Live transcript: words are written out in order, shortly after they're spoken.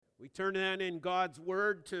We turn then in God's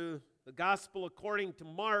Word to the Gospel according to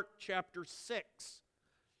Mark chapter 6.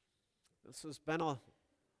 This has been a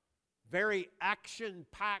very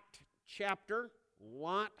action-packed chapter. A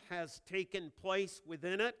lot has taken place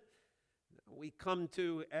within it. We come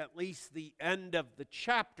to at least the end of the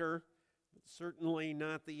chapter, but certainly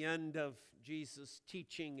not the end of Jesus'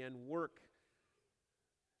 teaching and work.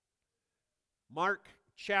 Mark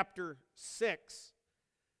chapter 6.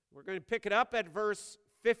 We're going to pick it up at verse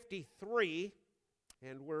 53,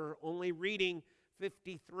 and we're only reading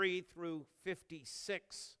 53 through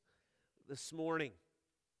 56 this morning.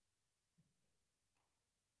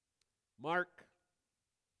 Mark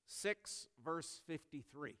 6, verse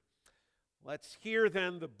 53. Let's hear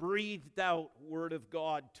then the breathed out word of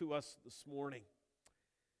God to us this morning.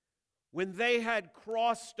 When they had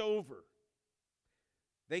crossed over,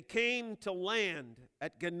 they came to land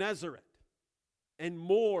at Gennesaret and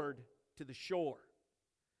moored to the shore.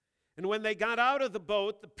 And when they got out of the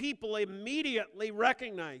boat, the people immediately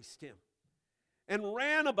recognized him and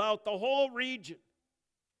ran about the whole region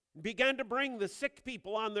and began to bring the sick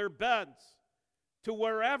people on their beds to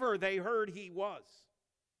wherever they heard he was.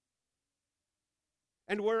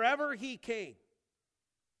 And wherever he came,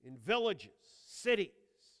 in villages, cities,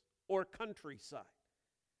 or countryside,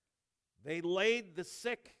 they laid the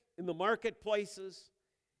sick in the marketplaces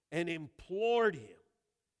and implored him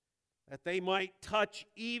that they might touch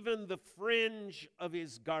even the fringe of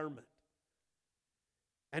his garment.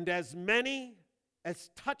 And as many as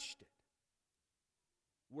touched it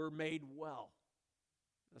were made well.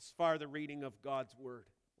 Thus far the reading of God's word.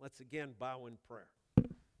 Let's again bow in prayer.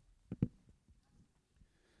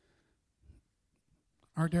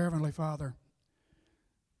 Our dear Heavenly Father,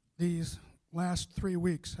 these last 3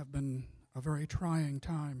 weeks have been a very trying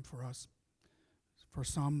time for us, for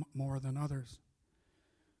some more than others.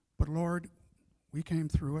 But Lord, we came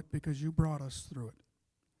through it because you brought us through it.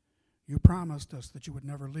 You promised us that you would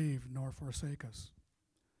never leave nor forsake us.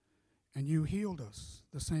 And you healed us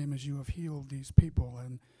the same as you have healed these people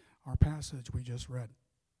in our passage we just read.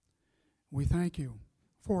 We thank you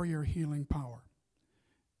for your healing power.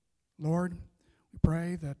 Lord, we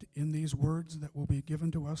pray that in these words that will be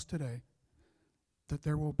given to us today, that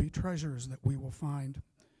there will be treasures that we will find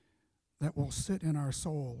that will sit in our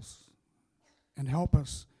souls and help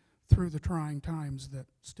us through the trying times that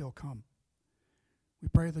still come. We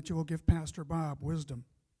pray that you will give Pastor Bob wisdom,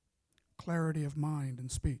 clarity of mind and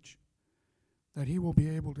speech, that he will be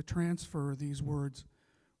able to transfer these words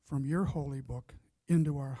from your holy book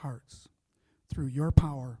into our hearts through your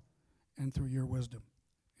power and through your wisdom.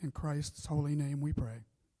 In Christ's holy name we pray.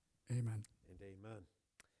 Amen. And amen.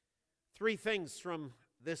 3 things from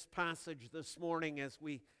this passage this morning as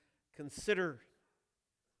we consider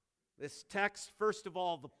this text. First of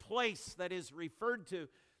all, the place that is referred to.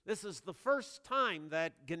 This is the first time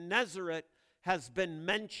that Gennesaret has been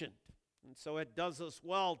mentioned. And so it does us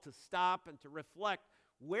well to stop and to reflect,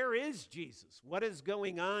 where is Jesus? What is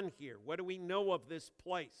going on here? What do we know of this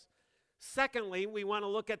place? Secondly, we want to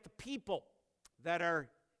look at the people that are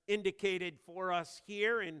indicated for us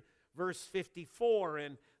here in verse 54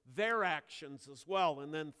 and their actions as well.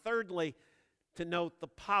 And then thirdly, to note the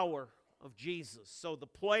power of Jesus. So the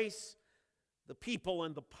place, the people,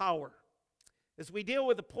 and the power. As we deal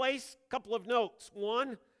with the place, a couple of notes.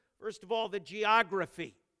 One, first of all, the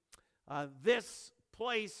geography. This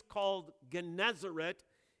place called Gennesaret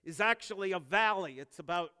is actually a valley. It's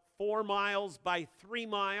about 4 miles by 3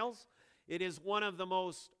 miles. It is one of the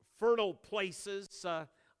most fertile places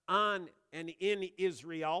on and in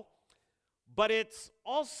Israel. But it's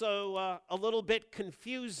also a little bit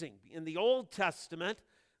confusing. In the Old Testament,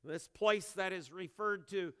 this place that is referred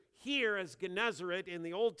to here as Gennesaret in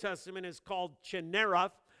the Old Testament is called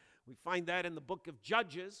Gennesaret. We find that in the book of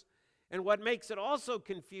Judges. And what makes it also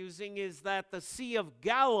confusing is that the Sea of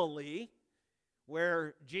Galilee,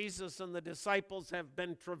 where Jesus and the disciples have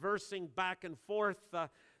been traversing back and forth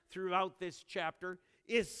throughout this chapter,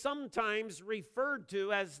 is sometimes referred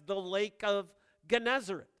to as the Lake of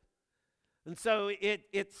Gennesaret. And so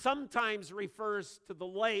it sometimes refers to the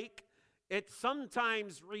lake. It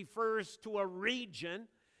sometimes refers to a region.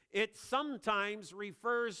 It sometimes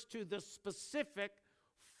refers to the specific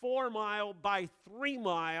 4 mile by 3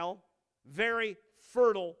 mile, very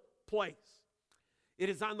fertile place. It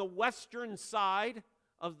is on the western side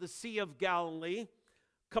of the Sea of Galilee.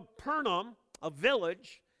 Capernaum, a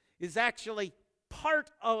village, is actually part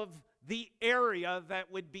of the area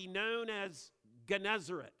that would be known as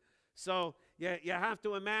Gennesaret. So you have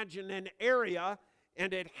to imagine an area,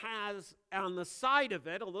 and it has on the side of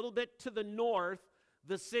it, a little bit to the north,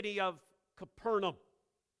 the city of Capernaum.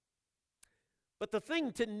 But the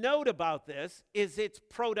thing to note about this is its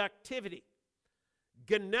productivity.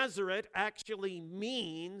 Gennesaret actually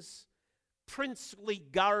means princely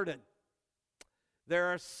garden. There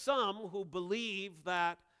are some who believe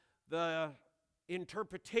that the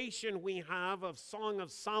interpretation we have of Song of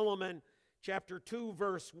Solomon, chapter 2,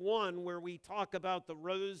 verse 1, where we talk about the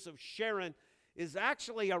rose of Sharon, is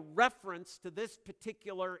actually a reference to this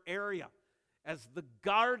particular area as the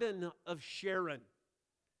Garden of Sharon,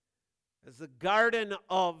 as the garden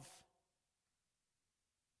of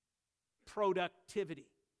productivity.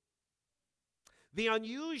 The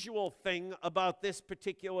unusual thing about this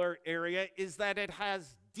particular area is that it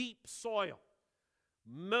has deep soil.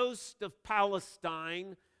 Most of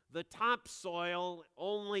Palestine, the topsoil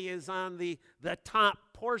only is on the top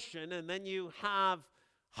portion, and then you have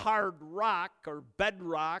hard rock or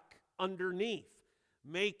bedrock underneath,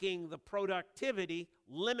 making the productivity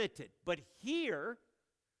limited. But here,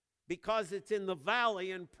 because it's in the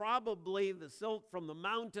valley and probably the silt from the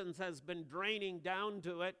mountains has been draining down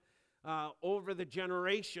to it over the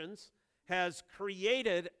generations, has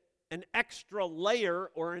created an extra layer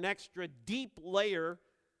or an extra deep layer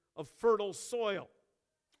of fertile soil.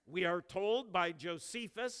 We are told by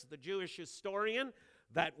Josephus, the Jewish historian,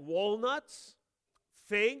 that walnuts,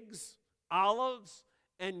 figs, olives,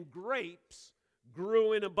 and grapes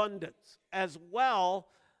grew in abundance, as well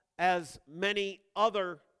as many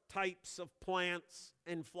other types of plants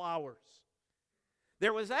and flowers.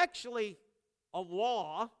 There was actually a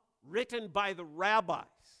law written by the rabbis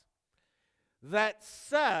that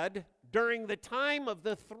said during the time of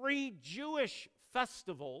the 3 Jewish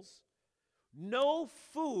festivals, no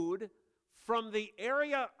food from the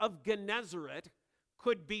area of Gennesaret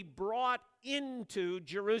could be brought into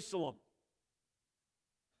Jerusalem.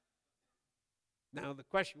 Now the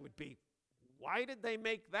question would be, why did they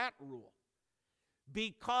make that rule?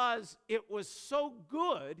 Because it was so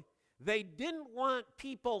good, they didn't want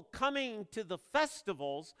people coming to the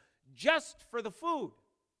festivals just for the food.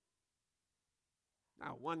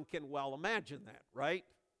 Now, one can well imagine that, right?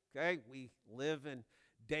 Okay, we live in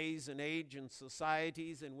days and age and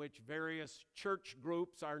societies in which various church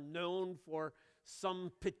groups are known for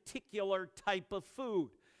some particular type of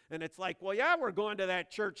food. And it's like, well, yeah, we're going to that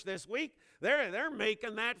church this week. They're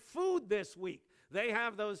making that food this week. They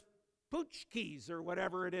have those poochkies or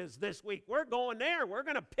whatever it is this week. We're going there. We're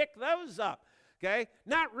going to pick those up. Okay?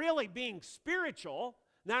 Not really being spiritual,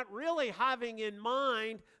 not really having in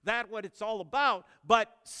mind that what it's all about,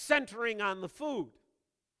 but centering on the food.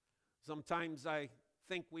 Sometimes I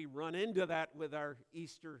think we run into that with our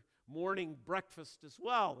Easter morning breakfast as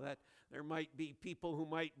well, that there might be people who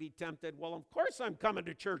might be tempted, well, of course I'm coming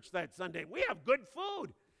to church that Sunday. We have good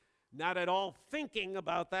food. Not at all thinking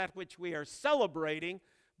about that which we are celebrating,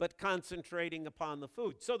 but concentrating upon the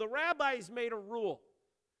food. So the rabbis made a rule.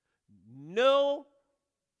 No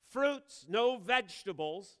fruits, no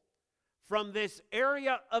vegetables from this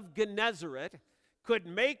area of Gennesaret could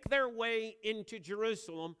make their way into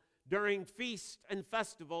Jerusalem during feasts and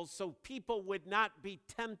festivals, so people would not be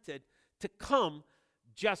tempted to come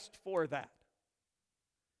just for that.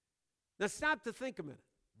 Now stop to think a minute.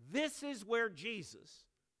 This is where Jesus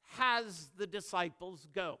has the disciples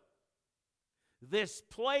go. This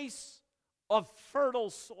place of fertile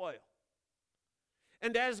soil.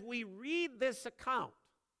 And as we read this account,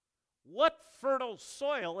 what fertile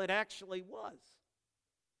soil it actually was.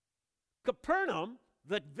 Capernaum,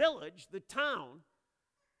 the village, the town,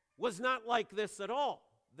 was not like this at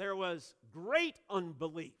all. There was great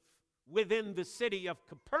unbelief within the city of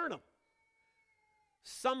Capernaum.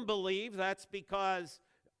 Some believe that's because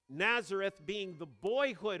Nazareth being the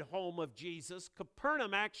boyhood home of Jesus,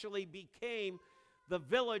 Capernaum actually became the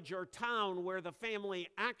village or town where the family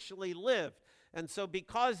actually lived. And so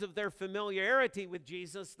because of their familiarity with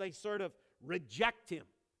Jesus, they sort of reject him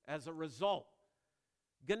as a result.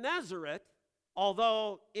 Gennesaret,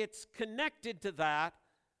 although it's connected to that,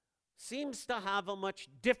 seems to have a much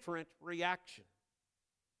different reaction.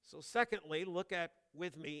 So secondly, look at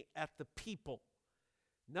with me at the people.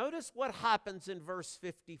 Notice what happens in verse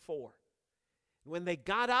 54. When they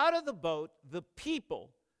got out of the boat, the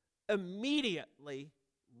people immediately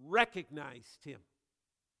recognized him.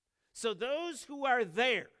 So those who are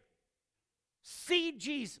there see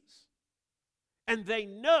Jesus, and they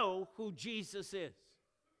know who Jesus is.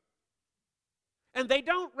 And they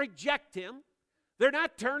don't reject him. They're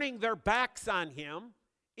not turning their backs on him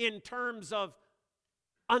in terms of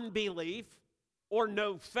unbelief or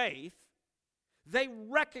no faith. They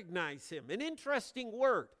recognize him. An interesting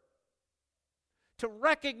word. To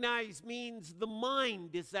recognize means the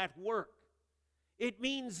mind is at work. It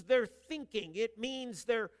means they're thinking. It means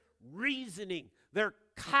they're reasoning. They're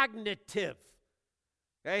cognitive.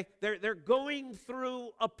 Okay? They're going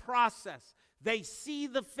through a process. They see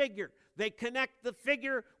the figure. They connect the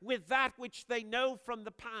figure with that which they know from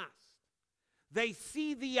the past. They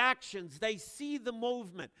see the actions. They see the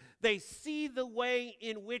movement. They see the way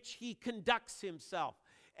in which he conducts himself.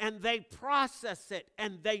 And they process it,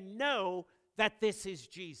 and they know that this is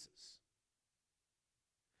Jesus.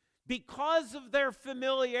 Because of their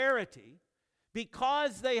familiarity,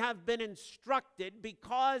 because they have been instructed,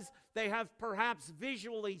 because they have perhaps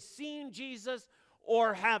visually seen Jesus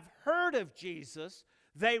or have heard of Jesus,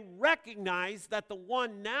 they recognize that the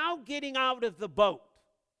one now getting out of the boat,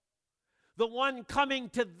 the one coming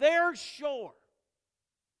to their shore,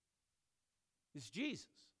 is Jesus.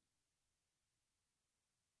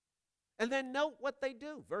 And then note what they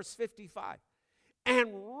do, verse 55. And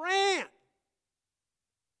ran.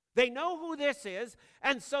 They know who this is,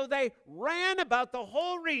 and so they ran about the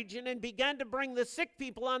whole region and began to bring the sick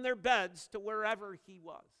people on their beds to wherever he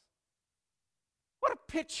was. What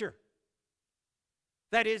a picture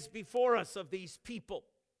that is before us of these people.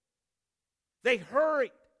 They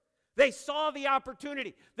hurried. They saw the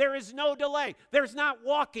opportunity. There is no delay. There's not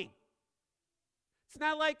walking. It's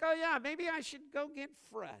not like, oh yeah, maybe I should go get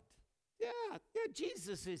Fred. Yeah,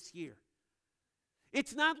 Jesus is here.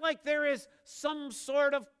 It's not like there is some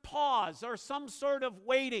sort of pause or some sort of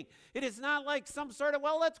waiting. It is not like some sort of,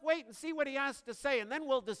 well, let's wait and see what he has to say, and then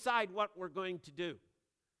we'll decide what we're going to do.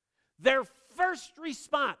 Their first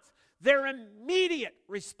response, their immediate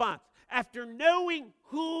response, after knowing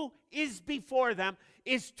who is before them,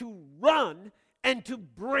 is to run and to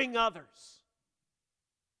bring others.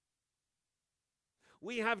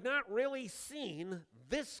 We have not really seen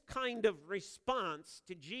this kind of response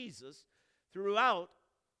to Jesus throughout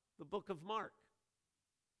the book of Mark.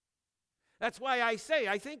 That's why I say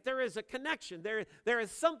I think there is a connection. There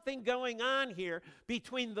is something going on here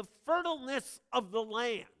between the fertileness of the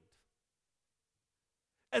land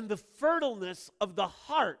and the fertileness of the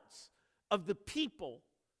hearts of the people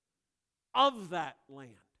of that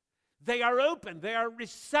land. They are open, they are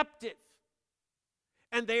receptive,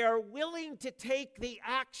 and they are willing to take the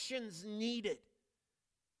actions needed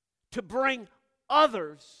to bring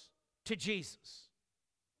others to Jesus.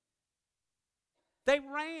 They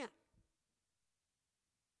ran.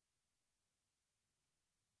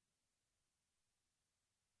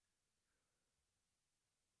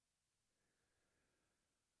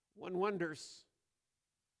 One wonders,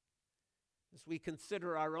 as we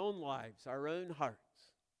consider our own lives, our own hearts,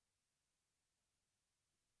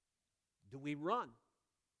 do we run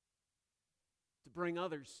to bring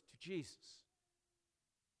others to Jesus?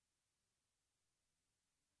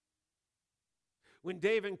 When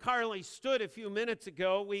Dave and Carly stood a few minutes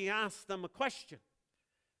ago, we asked them a question.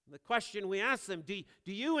 The question we asked them, do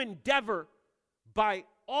you endeavor by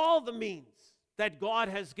all the means that God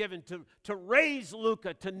has given to raise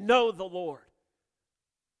Luca to know the Lord?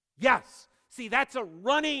 Yes. See, that's a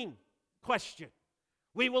running question.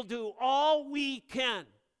 We will do all we can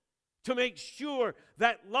to make sure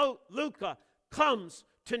that Luca comes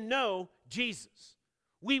to know Jesus.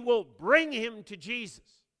 We will bring him to Jesus.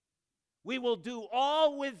 We will do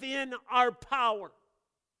all within our power.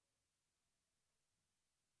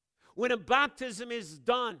 When a baptism is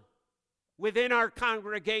done within our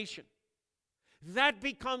congregation, that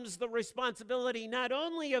becomes the responsibility not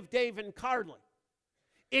only of Dave and Carly,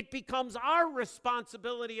 it becomes our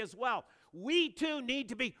responsibility as well. We too need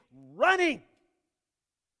to be running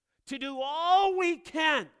to do all we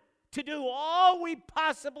can, to do all we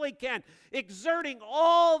possibly can, exerting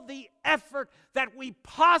all the effort that we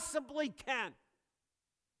possibly can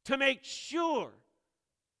to make sure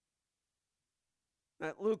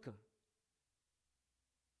that Luca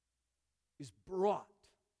is brought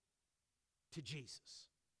to Jesus.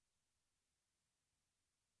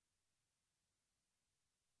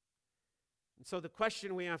 And so the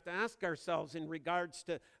question we have to ask ourselves in regards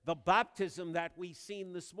to the baptism that we've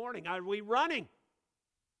seen this morning, are we running?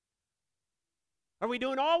 Are we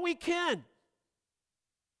doing all we can?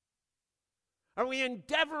 Are we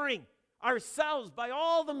endeavoring ourselves by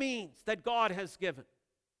all the means that God has given?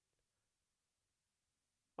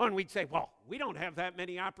 Oh, and we'd say, well, we don't have that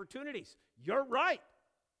many opportunities. You're right.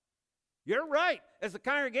 You're right. As a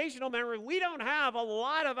congregational member, we don't have a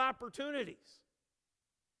lot of opportunities.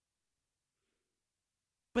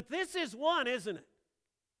 But this is one, isn't it?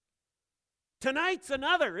 Tonight's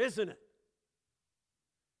another, isn't it?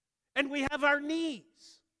 And we have our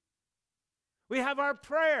needs. We have our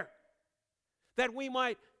prayer that we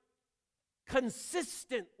might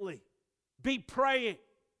consistently be praying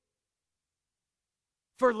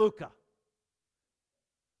for Luca.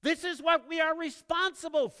 This is what we are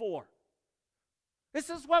responsible for. This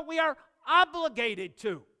is what we are obligated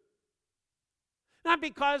to. Not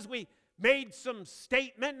because we made some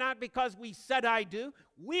statement, not because we said I do.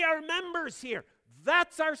 We are members here.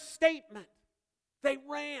 That's our statement. They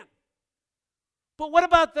ran. But what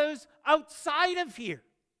about those outside of here?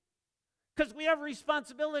 Because we have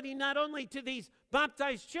responsibility not only to these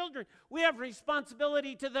baptized children, we have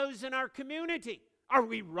responsibility to those in our community. Are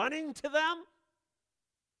we running to them?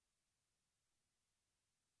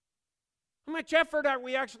 How much effort are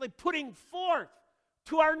we actually putting forth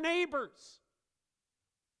to our neighbors?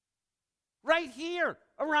 Right here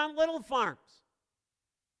around Little Farms.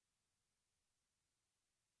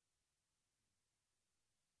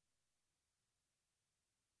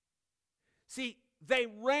 See, they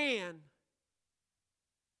ran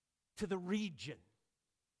to the region.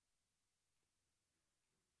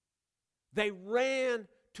 They ran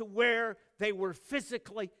to where they were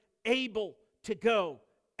physically able to go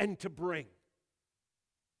and to bring.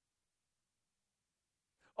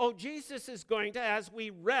 Oh, Jesus is going to, as we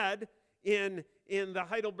read in the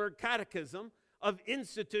Heidelberg Catechism, of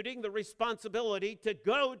instituting the responsibility to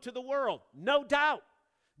go to the world. No doubt.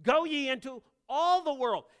 Go ye into all the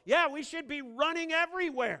world. Yeah, we should be running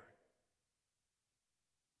everywhere.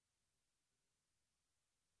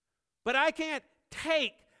 But I can't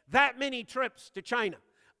take that many trips to China.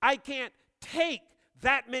 I can't take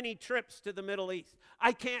that many trips to the Middle East.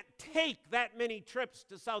 I can't take that many trips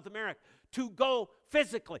to South America to go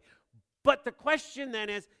physically. But the question then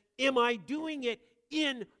is, am I doing it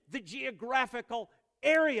in the geographical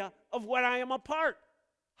area of what I am a part?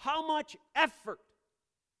 How much effort?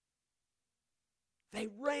 They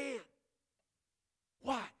ran.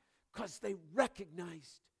 Why? Because they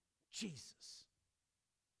recognized Jesus.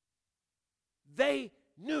 They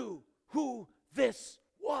knew who this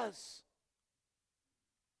was.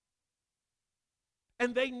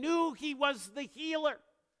 And they knew he was the healer.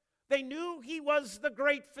 They knew he was the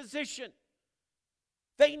great physician.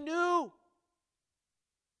 They knew.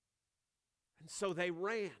 And so they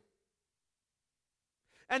ran.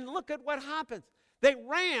 And look at what happens. They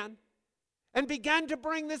ran and began to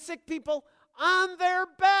bring the sick people on their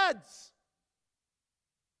beds.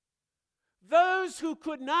 Those who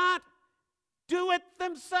could not do it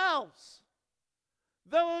themselves.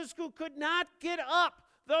 Those who could not get up.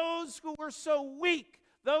 Those who were so weak.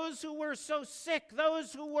 Those who were so sick.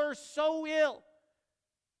 Those who were so ill.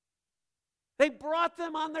 They brought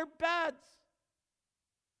them on their beds.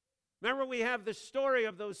 Remember, we have the story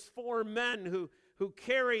of those 4 men who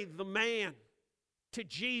carried the man to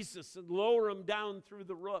Jesus and lower him down through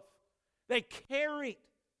the roof. They carried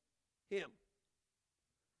him.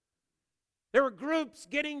 There were groups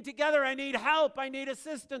getting together. I need help. I need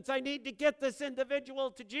assistance. I need to get this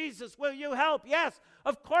individual to Jesus. Will you help? Yes,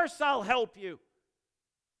 of course I'll help you.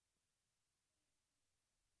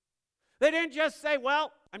 They didn't just say,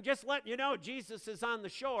 well, I'm just letting you know Jesus is on the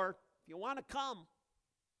shore. If you want to come,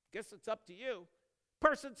 guess it's up to you.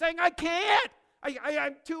 Person saying, I can't.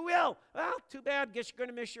 I'm too ill. Well, too bad. Guess you're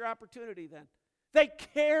going to miss your opportunity then. They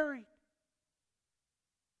carried.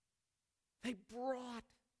 They brought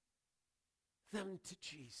them to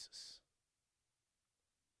Jesus.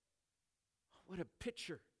 What a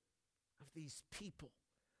picture of these people.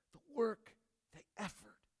 The work, the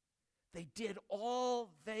effort. They did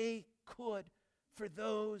all they could for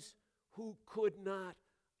those who could not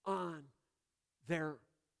on their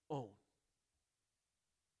own.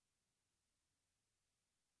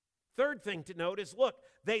 Third thing to note is, look,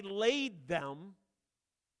 they laid them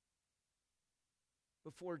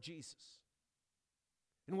before Jesus.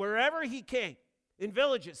 And wherever he came, in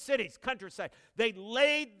villages, cities, countryside, they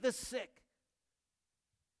laid the sick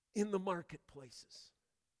in the marketplaces.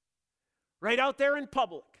 Right out there in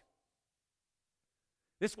public.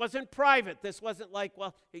 This wasn't private. This wasn't like,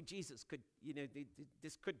 well, hey, Jesus,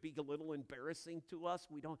 this could be a little embarrassing to us.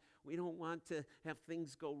 We don't want to have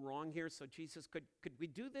things go wrong here. So Jesus, could we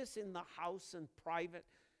do this in the house in private?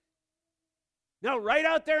 No, right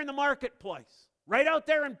out there in the marketplace. Right out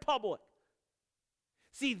there in public.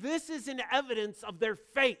 See, this is an evidence of their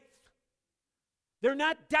faith. They're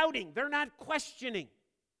not doubting. They're not questioning.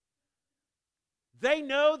 They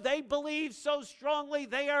know, they believe so strongly,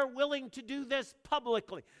 they are willing to do this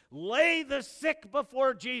publicly. Lay the sick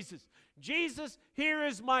before Jesus. Jesus, here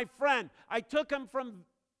is my friend. I took him from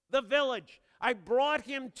the village. I brought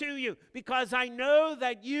him to you because I know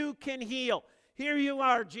that you can heal. Here you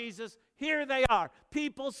are, Jesus. Here they are.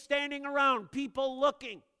 People standing around, people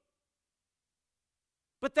looking.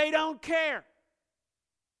 But they don't care.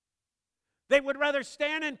 They would rather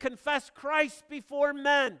stand and confess Christ before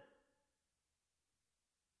men.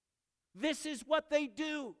 This is what they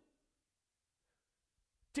do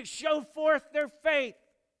to show forth their faith,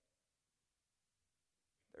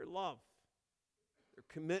 their love, their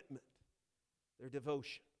commitment, their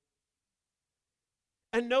devotion.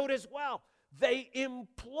 And note as well, they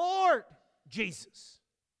implored Jesus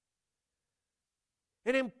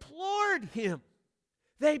and implored him.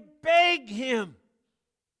 They begged him,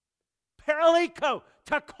 Paralico,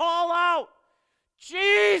 to call out,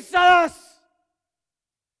 Jesus!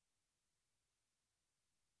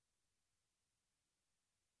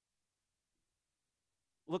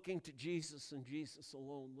 Looking to Jesus and Jesus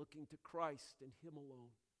alone, looking to Christ and him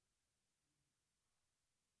alone.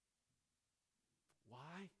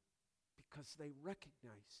 Why? Because they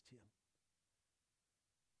recognized him.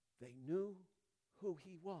 They knew who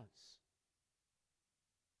he was.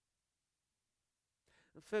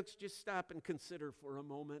 Now, folks, just stop and consider for a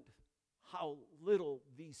moment how little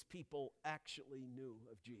these people actually knew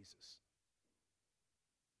of Jesus.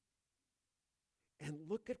 And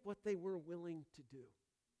look at what they were willing to do.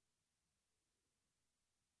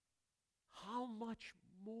 How much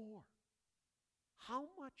more? How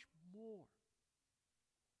much more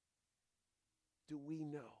do we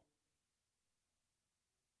know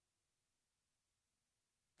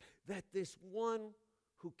that this one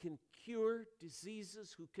who can cure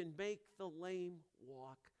diseases, who can make the lame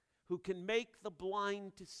walk, who can make the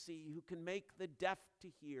blind to see, who can make the deaf to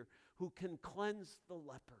hear, who can cleanse the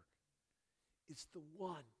leper, is the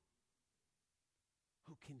one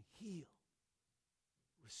who can heal,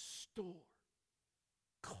 restore,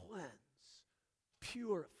 cleanse,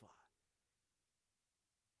 purify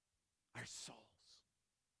our souls.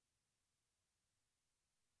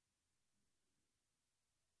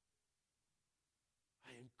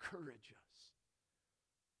 I encourage us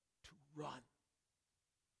to run,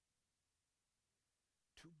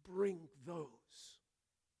 to bring those,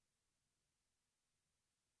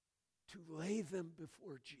 to lay them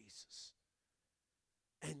before Jesus,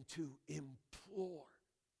 and to implore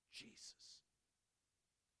Jesus,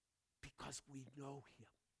 because we know him.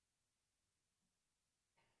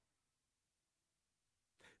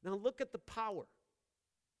 Now look at the power.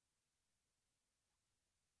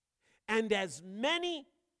 And as many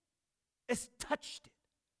as touched it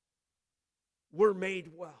were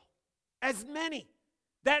made well. As many.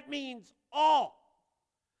 That means all.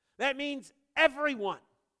 That means everyone.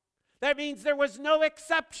 That means there was no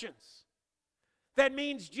exceptions. That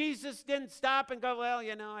means Jesus didn't stop and go, well,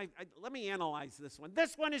 let me analyze this one.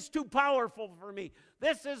 This one is too powerful for me.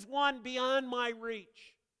 This is one beyond my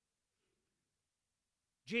reach.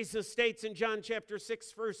 Jesus states in John chapter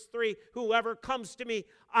 6, verse 3, whoever comes to me,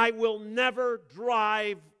 I will never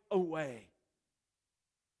drive away.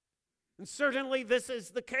 And certainly this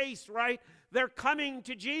is the case, right? They're coming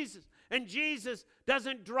to Jesus, and Jesus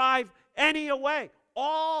doesn't drive any away.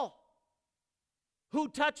 All who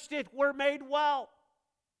touched it were made well.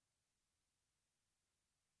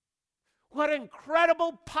 What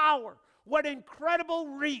incredible power, what incredible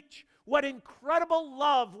reach, what incredible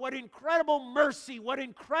love, what incredible mercy, what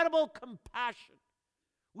incredible compassion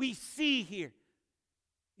we see here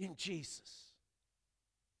in Jesus.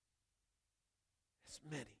 As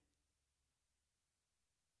many.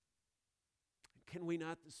 Can we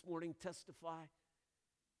not this morning testify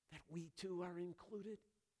that we too are included?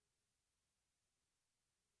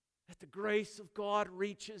 That the grace of God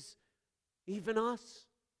reaches even us?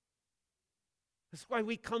 That's why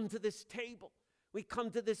we come to this table. We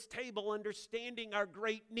come to this table understanding our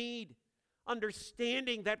great need,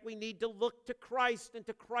 understanding that we need to look to Christ and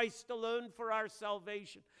to Christ alone for our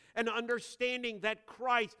salvation, and understanding that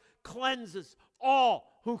Christ cleanses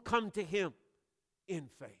all who come to him in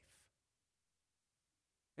faith.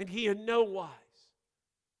 And he in no wise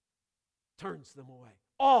turns them away.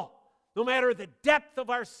 All, no matter the depth of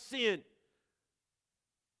our sin,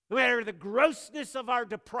 no matter the grossness of our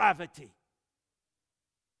depravity,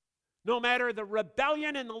 no matter the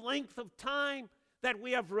rebellion and the length of time that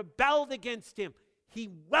we have rebelled against him, he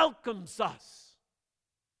welcomes us.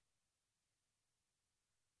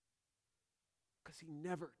 Because he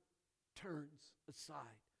never turns aside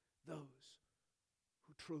those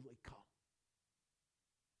who truly come.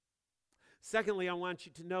 Secondly, I want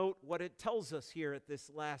you to note what it tells us here at this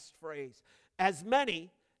last phrase. As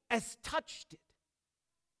many as touched it.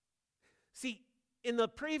 See, in the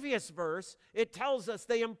previous verse, it tells us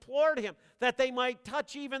they implored him that they might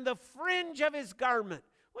touch even the fringe of his garment.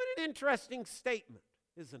 What an interesting statement,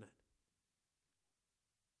 isn't it?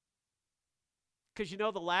 Because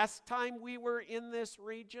the last time we were in this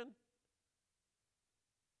region,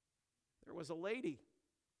 there was a lady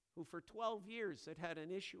who for 12 years had had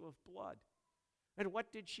an issue of blood. And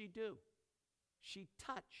what did she do? She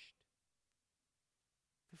touched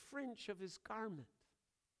the fringe of his garment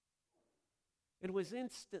and was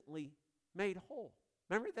instantly made whole.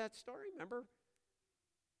 Remember that story? Remember?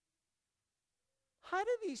 How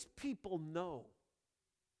do these people know?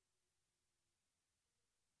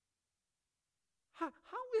 How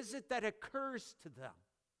is it that occurs to them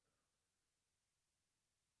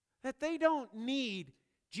that they don't need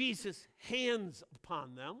Jesus' hands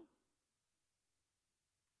upon them?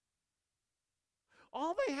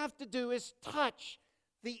 All they have to do is touch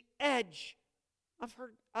the edge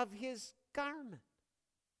of his garment.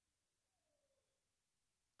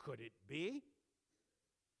 Could it be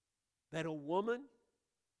that a woman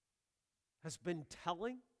has been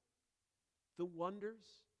telling the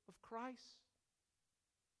wonders of Christ?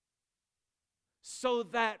 So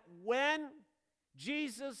that when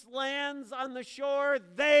Jesus lands on the shore,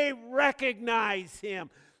 they recognize him.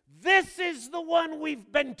 This is the one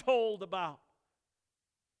we've been told about.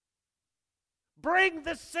 Bring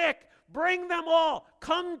the sick, bring them all,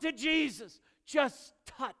 come to Jesus. Just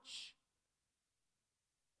touch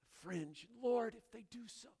the fringe. Lord, if they do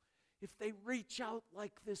so, if they reach out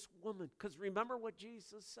like this woman, because remember what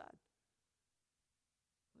Jesus said.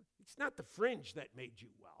 It's not the fringe that made you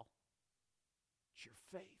well. It's your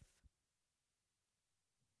faith.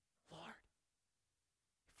 Lord,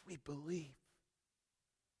 if we believe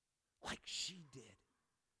like she did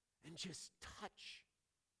and just touch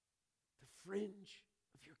the fringe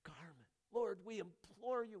of your garment, Lord, we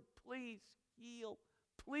implore you, please heal,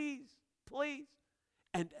 please, please.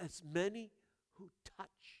 And as many who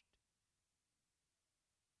touched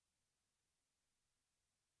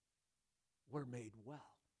were made well.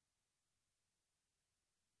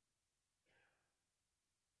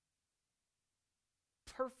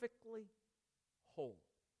 Perfectly whole.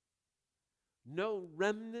 No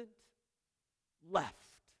remnant left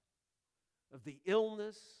of the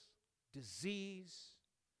illness, disease,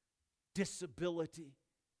 disability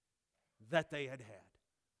that they had had.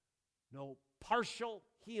 No partial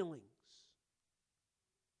healings.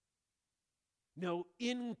 No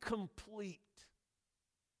incomplete.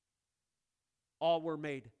 All were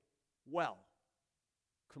made well,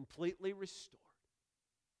 completely restored.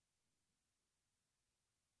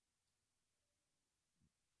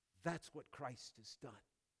 That's what Christ has done.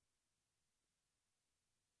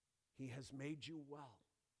 He has made you well.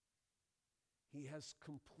 He has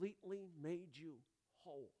completely made you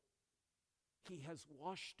whole. He has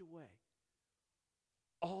washed away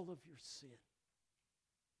all of your sin.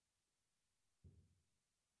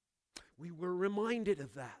 We were reminded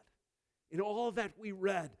of that in all that we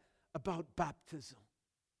read about baptism.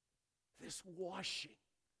 This washing.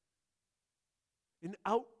 An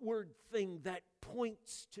outward thing that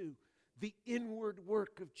points to the inward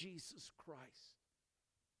work of Jesus Christ.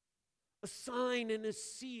 A sign and a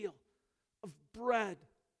seal of bread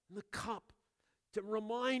and the cup to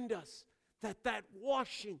remind us that that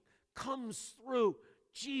washing comes through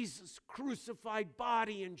Jesus' crucified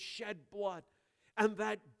body and shed blood, and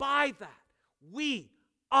that by that we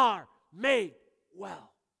are made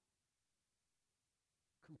well,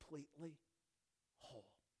 completely whole.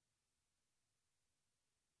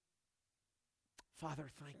 Father,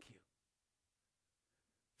 thank you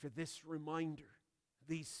for this reminder,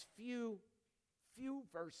 these few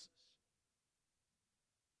verses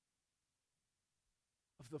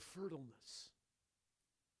of the fertileness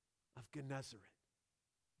of Gennesaret.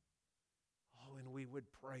 Oh, and we would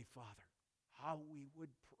pray, Father, how we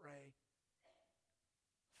would pray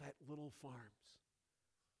that little farms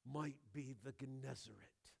might be the Gennesaret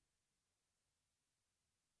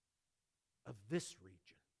of this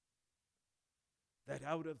region, that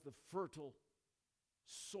out of the fertile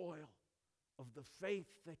soil of the faith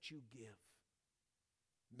that you give,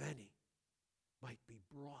 many might be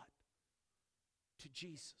brought to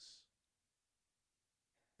Jesus,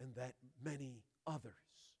 and that many others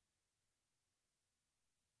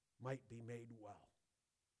might be made well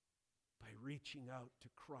by reaching out to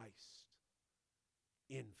Christ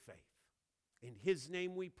in faith. In his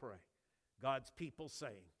name we pray. God's people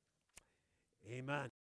saying, amen.